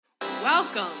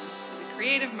Welcome to the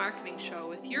Creative Marketing Show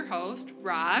with your host,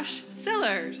 Raj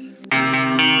Sillers.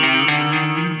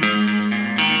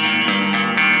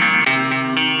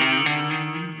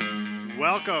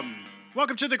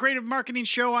 Welcome to the Creative Marketing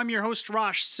Show. I'm your host,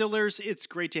 Raj Sillers. It's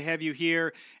great to have you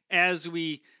here as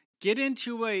we get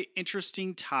into an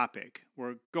interesting topic.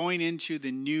 We're going into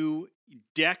the new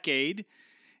decade,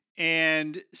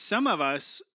 and some of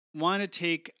us want to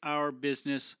take our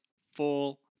business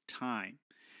full time.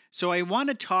 So I want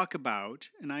to talk about,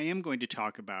 and I am going to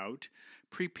talk about,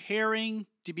 preparing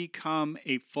to become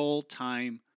a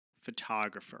full-time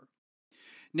photographer.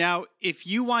 Now, if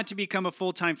you want to become a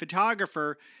full-time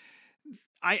photographer,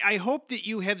 I hope that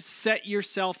you have set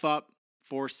yourself up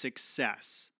for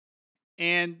success.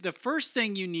 And the first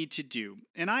thing you need to do,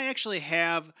 and I actually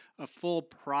have a full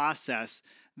process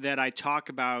that I talk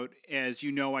about. As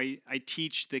you know, I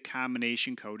teach the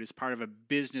combination code as part of a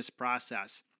business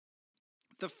process.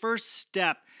 The first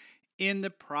step in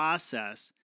the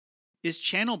process is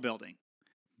channel building.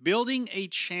 Building a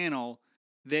channel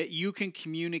that you can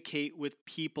communicate with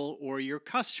people or your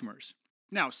customers.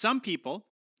 Now, some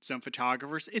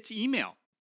photographers, it's email.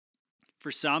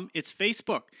 For some, it's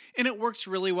Facebook, and it works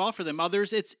really well for them.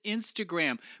 Others, it's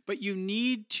Instagram. But you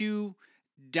need to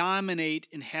dominate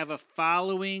and have a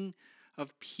following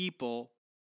of people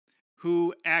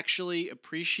who actually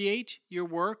appreciate your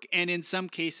work and in some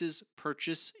cases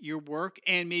purchase your work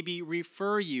and maybe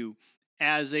refer you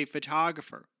as a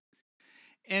photographer.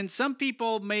 And some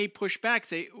people may push back,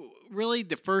 say, really,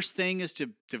 the first thing is to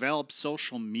develop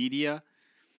social media?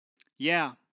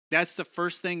 Yeah, that's the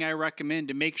first thing I recommend,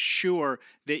 to make sure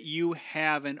that you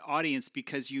have an audience,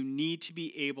 because you need to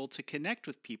be able to connect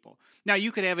with people. Now,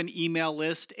 you could have an email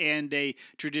list and a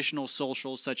traditional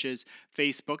social such as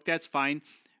Facebook. That's fine.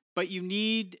 But you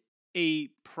need a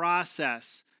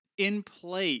process in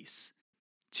place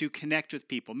to connect with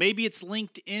people. Maybe it's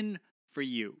LinkedIn for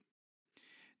you.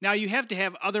 Now, you have to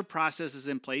have other processes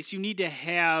in place. You need to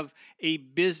have a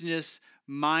business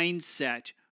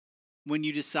mindset when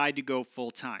you decide to go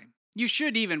full-time. You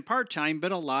should even part-time,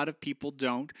 but a lot of people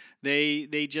don't. They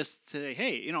just say,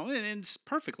 hey, and it's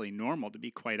perfectly normal, to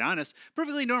be quite honest.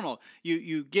 Perfectly normal.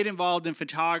 You get involved in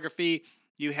photography,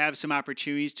 you have some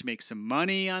opportunities to make some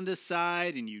money on the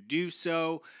side, and you do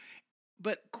so.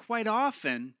 But quite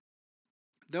often,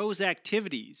 those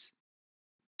activities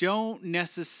don't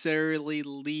necessarily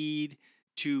lead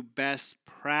to best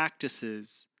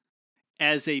practices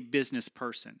as a business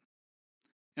person.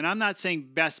 And I'm not saying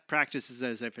best practices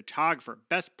as a photographer,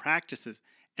 best practices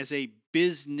as a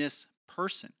business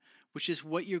person, which is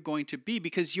what you're going to be,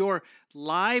 because your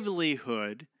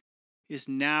livelihood is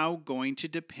now going to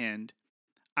depend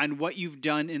on what you've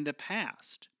done in the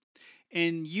past.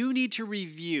 And you need to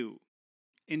review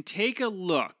and take a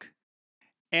look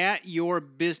at your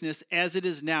business as it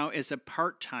is now, as a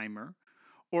part-timer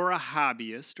or a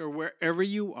hobbyist or wherever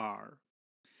you are,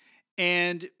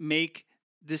 and make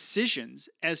decisions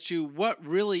as to what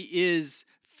really is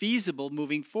feasible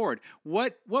moving forward.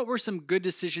 What were some good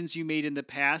decisions you made in the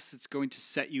past that's going to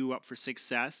set you up for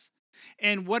success?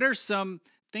 And what are some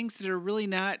things that are really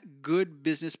not good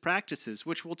business practices,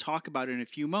 which we'll talk about in a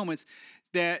few moments,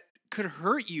 that could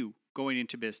hurt you going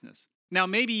into business? Now,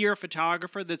 maybe you're a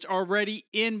photographer that's already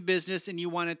in business and you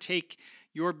want to take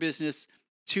your business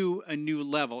to a new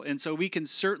level. And so we can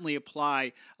certainly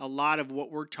apply a lot of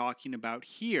what we're talking about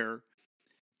here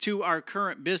to our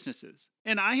current businesses.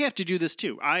 And I have to do this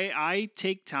too. I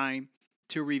take time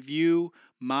to review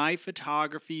my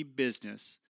photography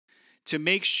business to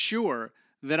make sure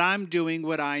that I'm doing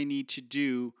what I need to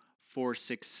do for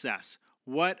success.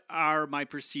 What are my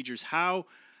procedures?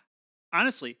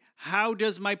 Honestly, how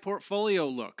does my portfolio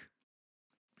look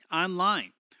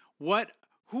online?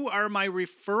 Who are my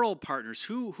referral partners?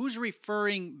 Who's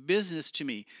referring business to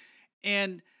me?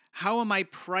 And how am I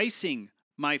pricing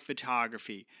my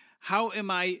photography? How am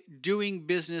I doing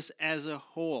business as a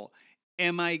whole?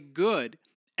 Am I good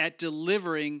at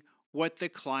delivering what the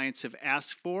clients have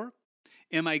asked for?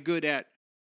 Am I good at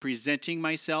presenting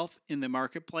myself in the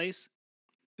marketplace?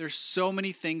 There's so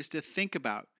many things to think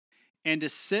about, and to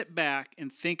sit back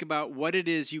and think about what it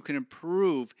is you can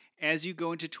improve as you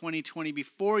go into 2020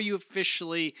 before you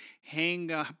officially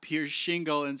hang up your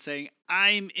shingle and saying,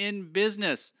 I'm in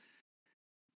business.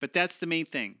 But that's the main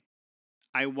thing.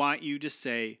 I want you to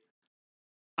say,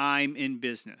 I'm in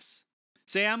business.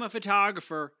 Say, I'm a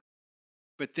photographer,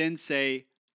 but then say,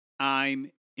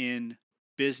 I'm in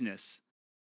business.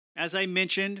 As I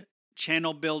mentioned,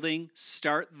 channel building,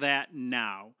 start that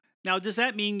now. Now, does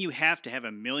that mean you have to have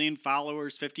 1 million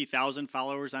followers, 50,000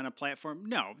 followers on a platform?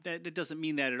 No, that doesn't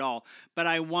mean that at all. But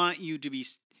I want you to be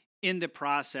in the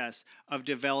process of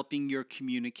developing your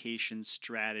communication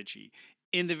strategy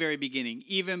in the very beginning,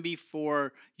 even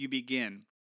before you begin.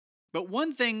 But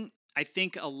one thing I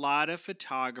think a lot of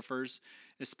photographers,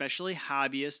 especially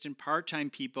hobbyists and part time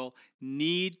people,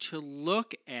 need to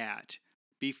look at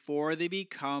before they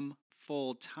become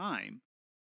full time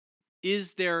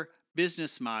is their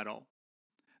business model,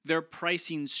 their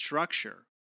pricing structure.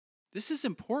 This is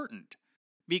important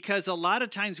because a lot of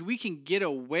times we can get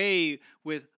away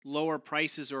with lower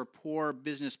prices or poor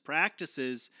business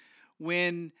practices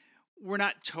when we're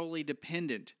not totally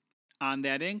dependent on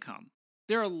that income.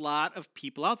 There are a lot of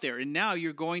people out there, and now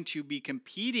you're going to be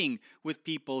competing with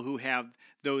people who have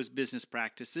those business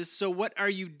practices. So, what are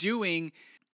you doing?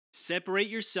 Separate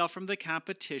yourself from the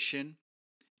competition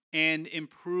and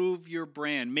improve your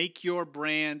brand. Make your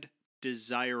brand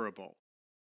desirable.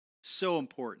 So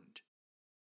important.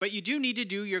 But you do need to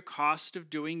do your cost of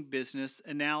doing business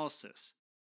analysis.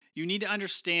 You need to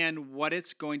understand what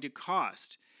it's going to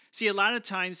cost. See, a lot of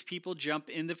times people jump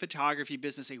in the photography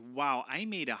business and say, wow, I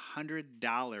made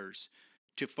 $100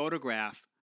 to photograph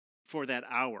for that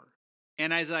hour.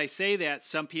 And as I say that,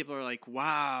 some people are like,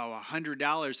 wow,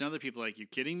 $100. And other people are like, you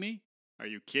kidding me? Are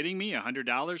you kidding me?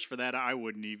 $100 for that? I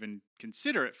wouldn't even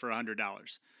consider it for $100.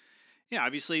 Yeah,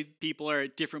 obviously people are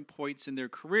at different points in their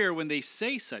career when they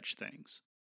say such things.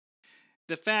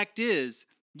 The fact is,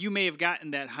 you may have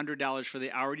gotten that $100 for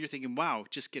the hour. And you're thinking, wow,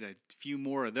 just get a few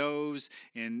more of those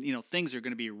and, things are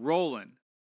going to be rolling.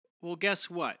 Well, guess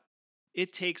what?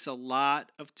 It takes a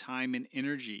lot of time and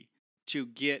energy to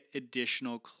get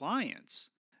additional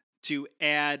clients, to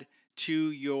add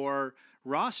to your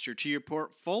roster, to your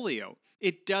portfolio.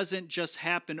 It doesn't just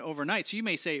happen overnight. So you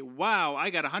may say, wow, I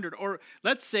got $100, or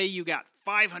let's say you got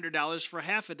 $500 for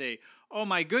half a day. Oh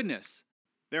my goodness.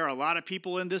 There are a lot of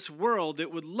people in this world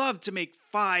that would love to make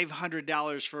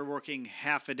 $500 for working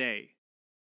half a day.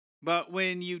 But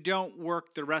when you don't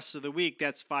work the rest of the week,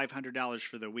 that's $500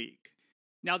 for the week.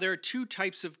 Now, there are two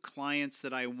types of clients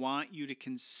that I want you to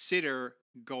consider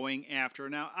going after.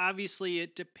 Now, obviously,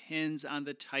 it depends on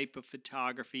the type of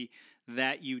photography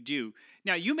that you do.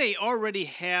 Now, you may already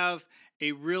have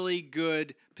a really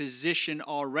good position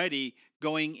already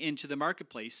going into the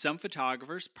marketplace. Some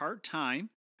photographers, part-time,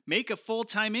 make a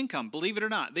full-time income. Believe it or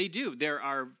not, they do. There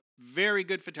are very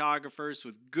good photographers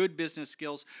with good business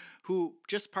skills who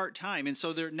just part-time. And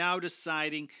so they're now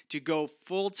deciding to go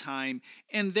full-time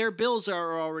and their bills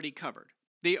are already covered.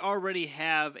 They already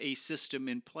have a system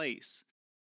in place.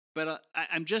 But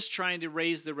I'm just trying to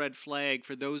raise the red flag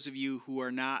for those of you who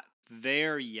are not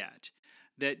there yet,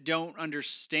 that don't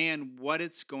understand what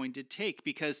it's going to take,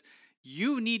 because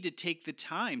you need to take the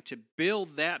time to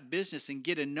build that business and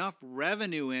get enough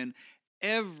revenue in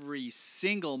every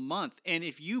single month. And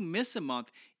if you miss a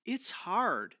month, it's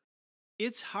hard.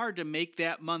 It's hard to make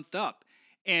that month up.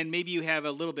 And maybe you have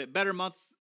a little bit better month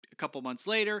a couple months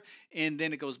later, and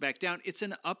then it goes back down. It's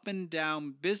an up and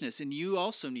down business. And you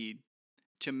also need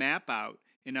to map out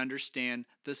and understand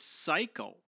the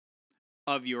cycle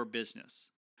of your business.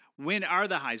 When are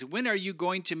the highs? When are you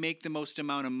going to make the most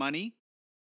amount of money?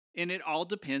 And it all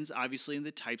depends, obviously, on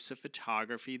the types of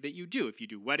photography that you do. If you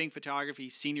do wedding photography,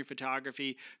 senior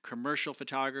photography, commercial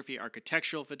photography,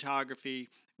 architectural photography,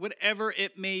 whatever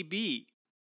it may be,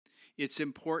 it's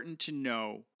important to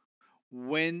know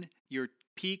when your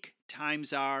peak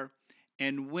times are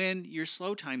and when your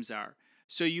slow times are,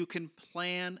 so you can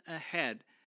plan ahead.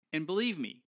 And believe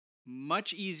me,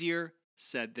 much easier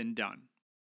said than done.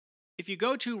 If you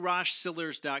go to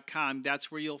roshsillers.com,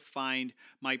 that's where you'll find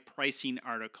my pricing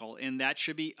article, and that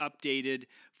should be updated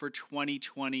for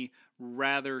 2020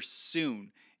 rather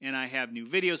soon. And I have new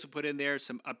videos to put in there,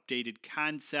 some updated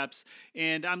concepts,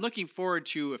 and I'm looking forward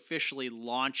to officially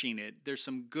launching it. There's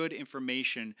some good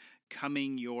information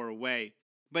coming your way.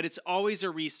 But it's always a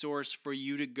resource for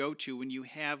you to go to when you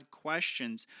have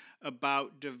questions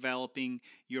about developing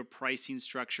your pricing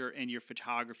structure and your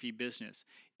photography business.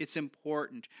 It's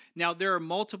important. Now, there are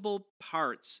multiple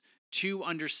parts to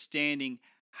understanding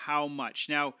how much.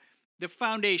 Now, the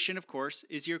foundation, of course,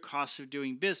 is your cost of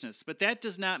doing business, but that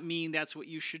does not mean that's what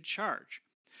you should charge.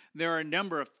 There are a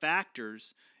number of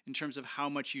factors in terms of how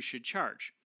much you should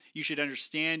charge. You should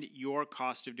understand your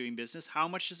cost of doing business. How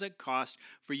much does it cost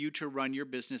for you to run your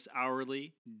business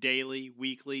hourly, daily,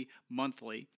 weekly,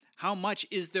 monthly? How much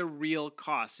is the real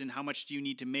cost, and how much do you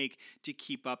need to make to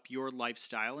keep up your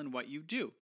lifestyle and what you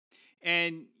do?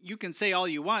 And you can say all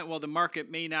you want, well, the market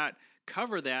may not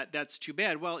cover that. That's too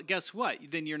bad. Well, guess what?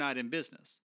 Then you're not in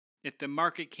business. If the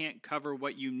market can't cover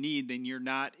what you need, then you're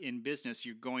not in business.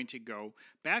 You're going to go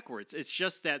backwards. It's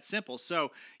just that simple.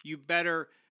 So you better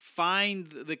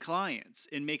find the clients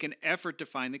and make an effort to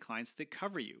find the clients that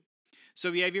cover you.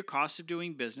 So you have your cost of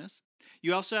doing business.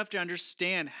 You also have to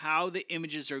understand how the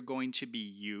images are going to be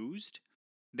used.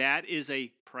 That is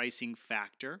a pricing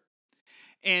factor.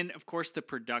 And of course, the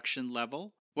production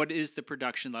level. What is the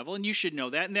production level? And you should know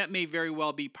that. And that may very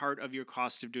well be part of your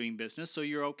cost of doing business. So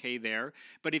you're okay there.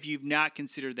 But if you've not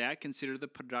considered that, consider the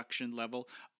production level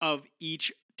of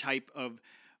each type of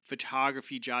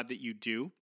photography job that you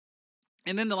do.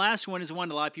 And then the last one is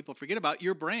one a lot of people forget about,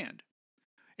 your brand.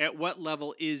 At what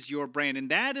level is your brand?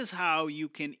 And that is how you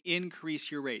can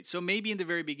increase your rate. So maybe in the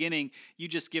very beginning, you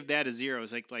just give that a 0.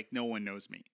 It's like no one knows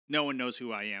me. No one knows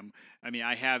who I am. I mean,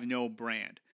 I have no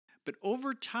brand. But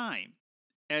over time,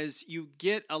 as you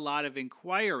get a lot of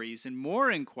inquiries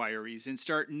and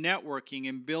start networking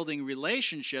and building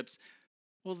relationships,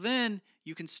 well, then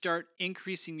you can start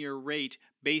increasing your rate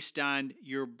based on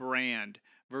your brand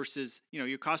versus,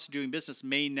 your cost of doing business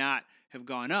may not have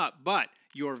gone up, but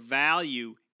your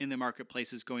value in the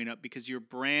marketplace is going up because your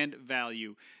brand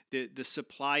value, the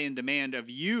supply and demand of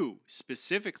you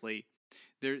specifically,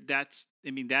 that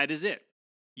is it.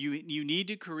 You need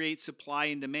to create supply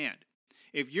and demand.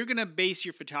 If you're going to base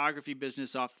your photography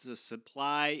business off the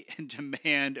supply and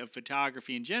demand of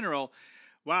photography in general,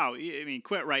 wow,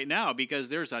 quit right now because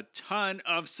there's a ton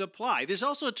of supply. There's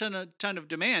also a ton of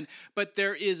demand, but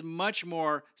there is much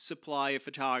more supply of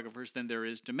photographers than there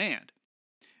is demand.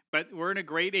 But we're in a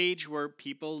great age where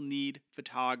people need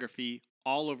photography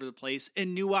all over the place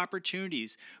and new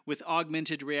opportunities with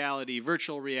augmented reality,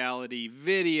 virtual reality,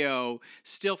 video,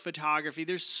 still photography.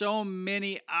 There's so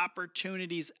many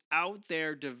opportunities out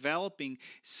there developing,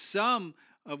 some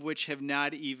of which have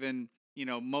not even,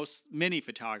 many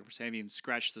photographers haven't even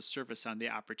scratched the surface on the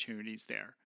opportunities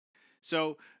there.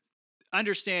 So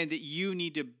understand that you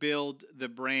need to build the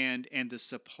brand and the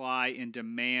supply and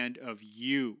demand of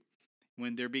you.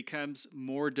 When there becomes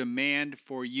more demand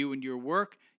for you and your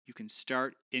work, you can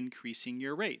start increasing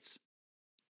your rates.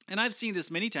 And I've seen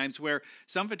this many times where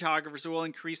some photographers will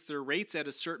increase their rates at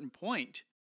a certain point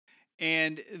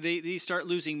and they start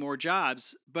losing more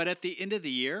jobs. But at the end of the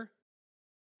year,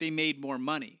 they made more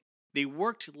money. They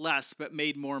worked less but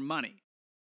made more money.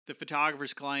 The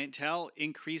photographer's clientele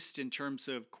increased in terms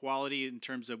of quality, in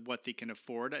terms of what they can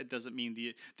afford. It doesn't mean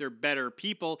they're better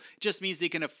people. It just means they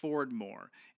can afford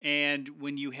more. And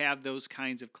when you have those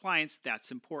kinds of clients,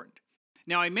 that's important.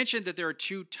 Now, I mentioned that there are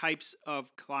 2 types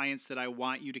of clients that I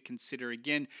want you to consider,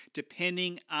 again,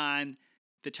 depending on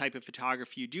the type of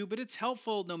photography you do, but it's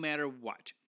helpful no matter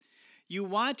what. You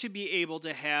want to be able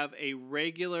to have a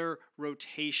regular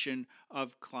rotation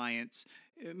of clients,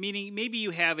 meaning maybe you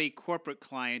have a corporate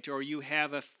client or you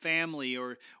have a family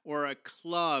or a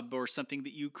club or something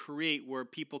that you create where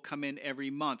people come in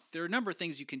every month. There are a number of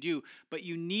things you can do, but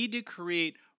you need to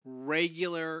create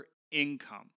regular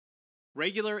income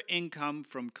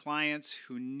from clients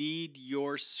who need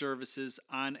your services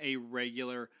on a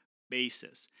regular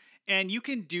basis. And you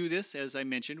can do this, as I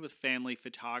mentioned, with family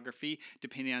photography,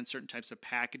 depending on certain types of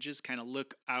packages. Kind of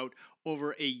look out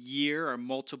over a year or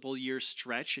multiple year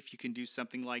stretch if you can do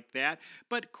something like that.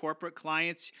 But corporate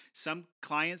clients, some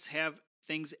clients have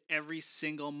things every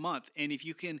single month. And if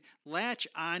you can latch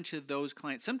onto those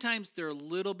clients, sometimes they're a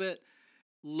little bit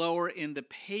lower in the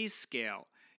pay scale.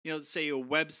 Say a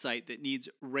website that needs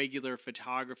regular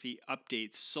photography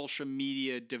updates, social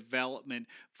media development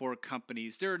for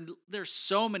companies. There's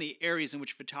so many areas in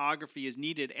which photography is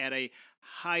needed at a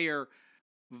higher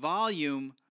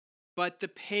volume, but the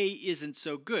pay isn't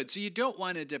so good. So you don't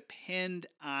want to depend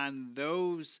on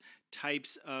those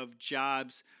types of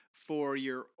jobs for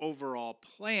your overall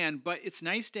plan, but it's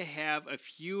nice to have a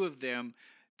few of them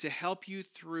to help you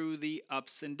through the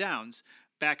ups and downs.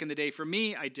 Back in the day for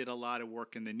me, I did a lot of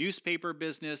work in the newspaper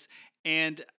business,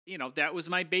 and that was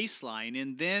my baseline.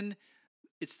 And then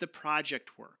it's the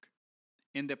project work.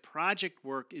 And the project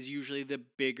work is usually the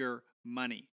bigger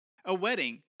money. A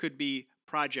wedding could be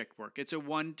project work. It's a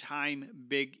one-time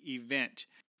big event.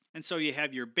 And so you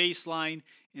have your baseline,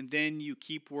 and then you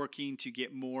keep working to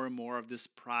get more and more of this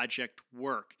project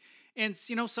work. And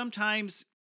sometimes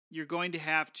you're going to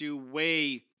have to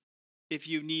weigh if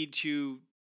you need to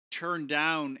turn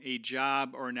down a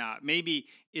job or not. Maybe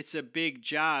it's a big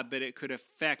job, but it could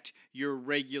affect your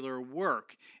regular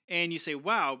work. And you say,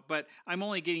 wow, but I'm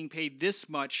only getting paid this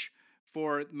much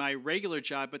for my regular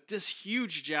job, but this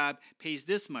huge job pays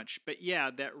this much. But yeah,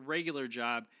 that regular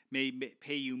job may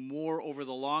pay you more over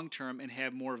the long term and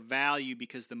have more value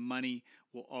because the money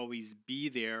will always be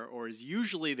there or is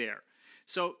usually there.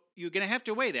 So you're going to have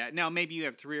to weigh that. Now, maybe you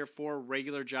have 3 or 4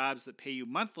 regular jobs that pay you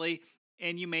monthly,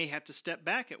 and you may have to step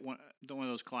back at one of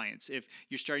those clients if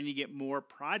you're starting to get more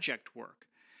project work.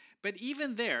 But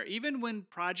even there, even when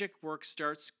project work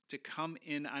starts to come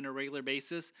in on a regular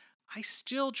basis, I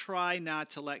still try not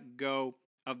to let go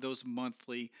of those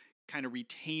monthly kind of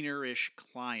retainer-ish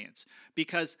clients,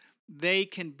 because they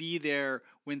can be there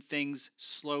when things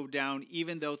slow down.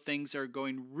 Even though things are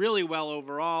going really well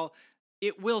overall,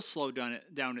 it will slow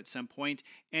down at some point,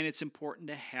 and it's important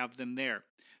to have them there.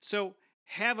 So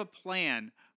have a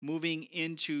plan moving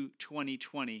into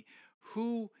 2020.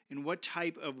 Who and what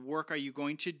type of work are you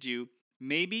going to do?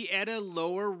 Maybe at a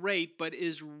lower rate, but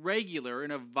is regular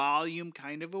in a volume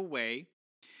kind of a way.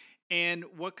 And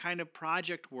what kind of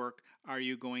project work are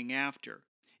you going after?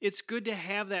 It's good to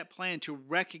have that plan to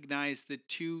recognize the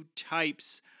two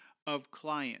types of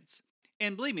clients.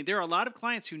 And believe me, there are a lot of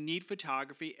clients who need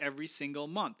photography every single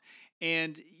month.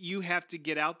 And you have to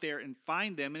get out there and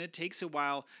find them, and it takes a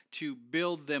while to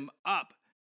build them up.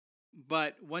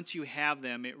 But once you have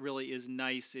them, it really is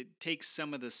nice. It takes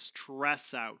some of the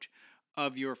stress out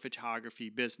of your photography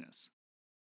business.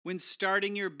 When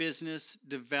starting your business,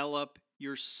 develop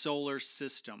your solar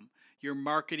system, your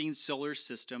marketing solar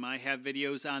system. I have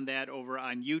videos on that over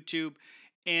on YouTube,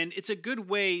 and it's a good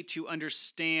way to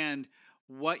understand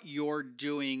what you're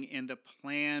doing and the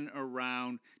plan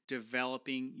around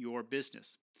developing your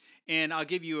business. And I'll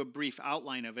give you a brief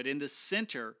outline of it. In the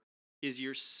center is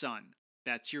your sun.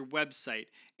 That's your website.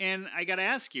 And I got to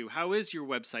ask you, how is your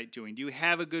website doing? Do you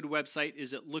have a good website?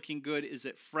 Is it looking good? Is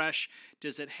it fresh?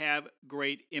 Does it have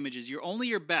great images? You're only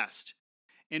your best.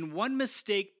 And one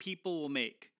mistake people will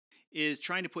make is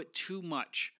trying to put too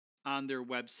much on their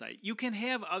website. You can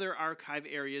have other archive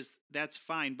areas, that's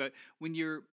fine. But when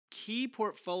your key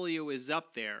portfolio is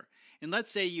up there, and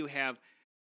let's say you have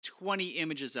 20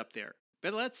 images up there,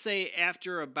 but let's say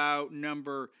after about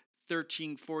number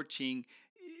 13, 14,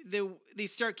 they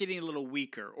start getting a little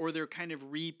weaker, or they're kind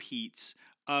of repeats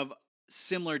of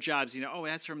similar jobs. Oh,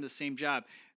 that's from the same job.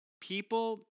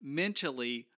 People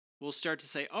mentally will start to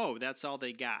say, oh, that's all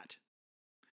they got.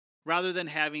 Rather than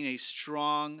having a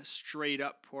strong, straight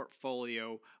up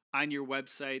portfolio on your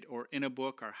website or in a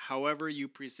book or however you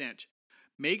present,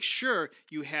 make sure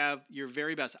you have your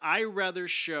very best. I rather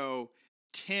show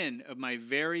 10 of my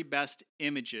very best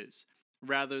images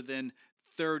rather than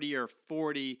 30 or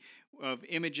 40 of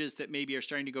images that maybe are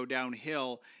starting to go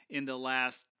downhill in the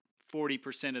last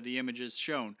 40% of the images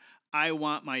shown. I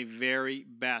want my very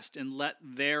best, and let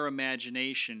their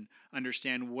imagination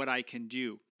understand what I can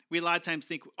do. We a lot of times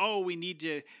think, we need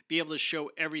to be able to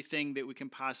show everything that we can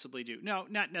possibly do. No,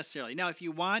 not necessarily. Now, if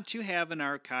you want to have an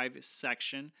archive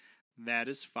section, that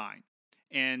is fine.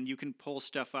 And you can pull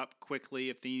stuff up quickly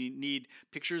if you need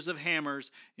pictures of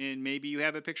hammers, and maybe you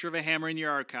have a picture of a hammer in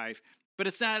your archive, but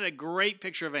it's not a great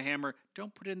picture of a hammer.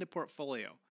 Don't put it in the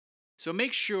portfolio. So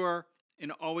make sure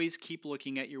and always keep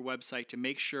looking at your website to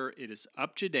make sure it is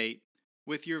up to date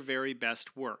with your very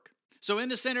best work. So in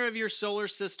the center of your solar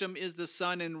system is the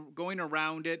sun, and going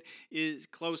around it is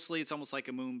closely, it's almost like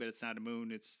a moon, but it's not a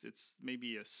moon. It's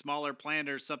maybe a smaller planet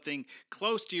or something.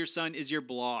 Close to your sun is your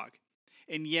blog.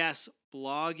 And yes,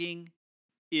 blogging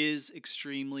is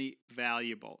extremely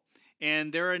valuable.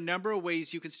 And there are a number of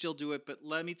ways you can still do it, but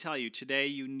let me tell you, today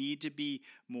you need to be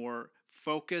more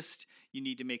focused. You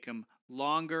need to make them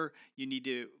longer. You need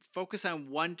to focus on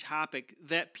one topic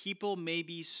that people may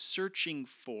be searching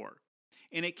for.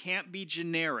 And it can't be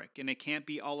generic, and it can't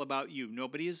be all about you.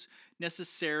 Nobody is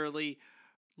necessarily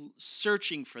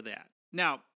searching for that.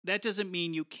 Now, that doesn't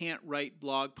mean you can't write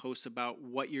blog posts about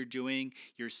what you're doing,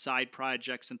 your side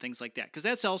projects and things like that, because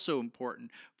that's also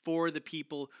important for the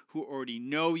people who already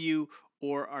know you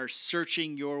or are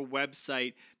searching your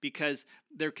website because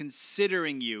they're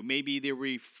considering you. Maybe they're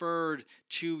referred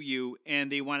to you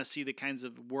and they want to see the kinds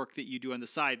of work that you do on the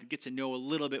side to get to know a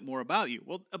little bit more about you.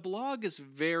 Well, a blog is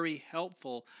very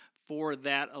helpful for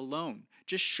that alone,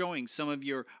 just showing some of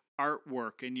your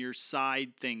artwork and your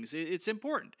side things. It's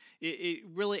important. It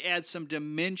really adds some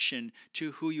dimension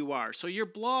to who you are. So your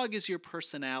blog is your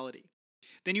personality.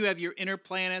 Then you have your inner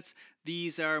planets.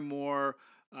 These are more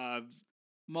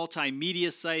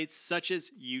multimedia sites such as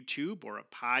YouTube or a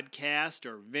podcast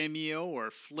or Vimeo or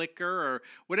Flickr or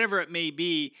whatever it may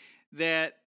be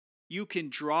that you can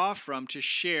draw from to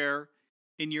share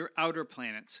in your outer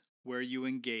planets where you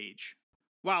engage.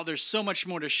 Wow, there's so much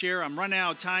more to share. I'm running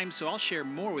out of time, so I'll share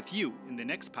more with you in the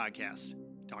next podcast.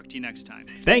 Talk to you next time.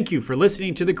 Thank you for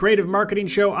listening to The Creative Marketing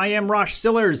Show. I am Rosh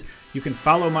Sillars. You can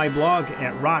follow my blog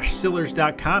at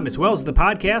roshsillars.com as well as the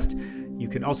podcast. You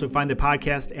can also find the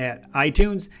podcast at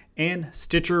iTunes and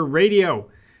Stitcher Radio.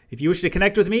 If you wish to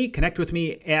connect with me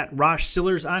at Rosh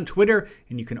Sillers on Twitter,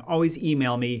 and you can always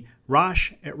email me,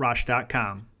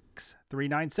 rosh@rosh.com.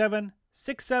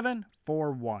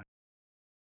 397-6741.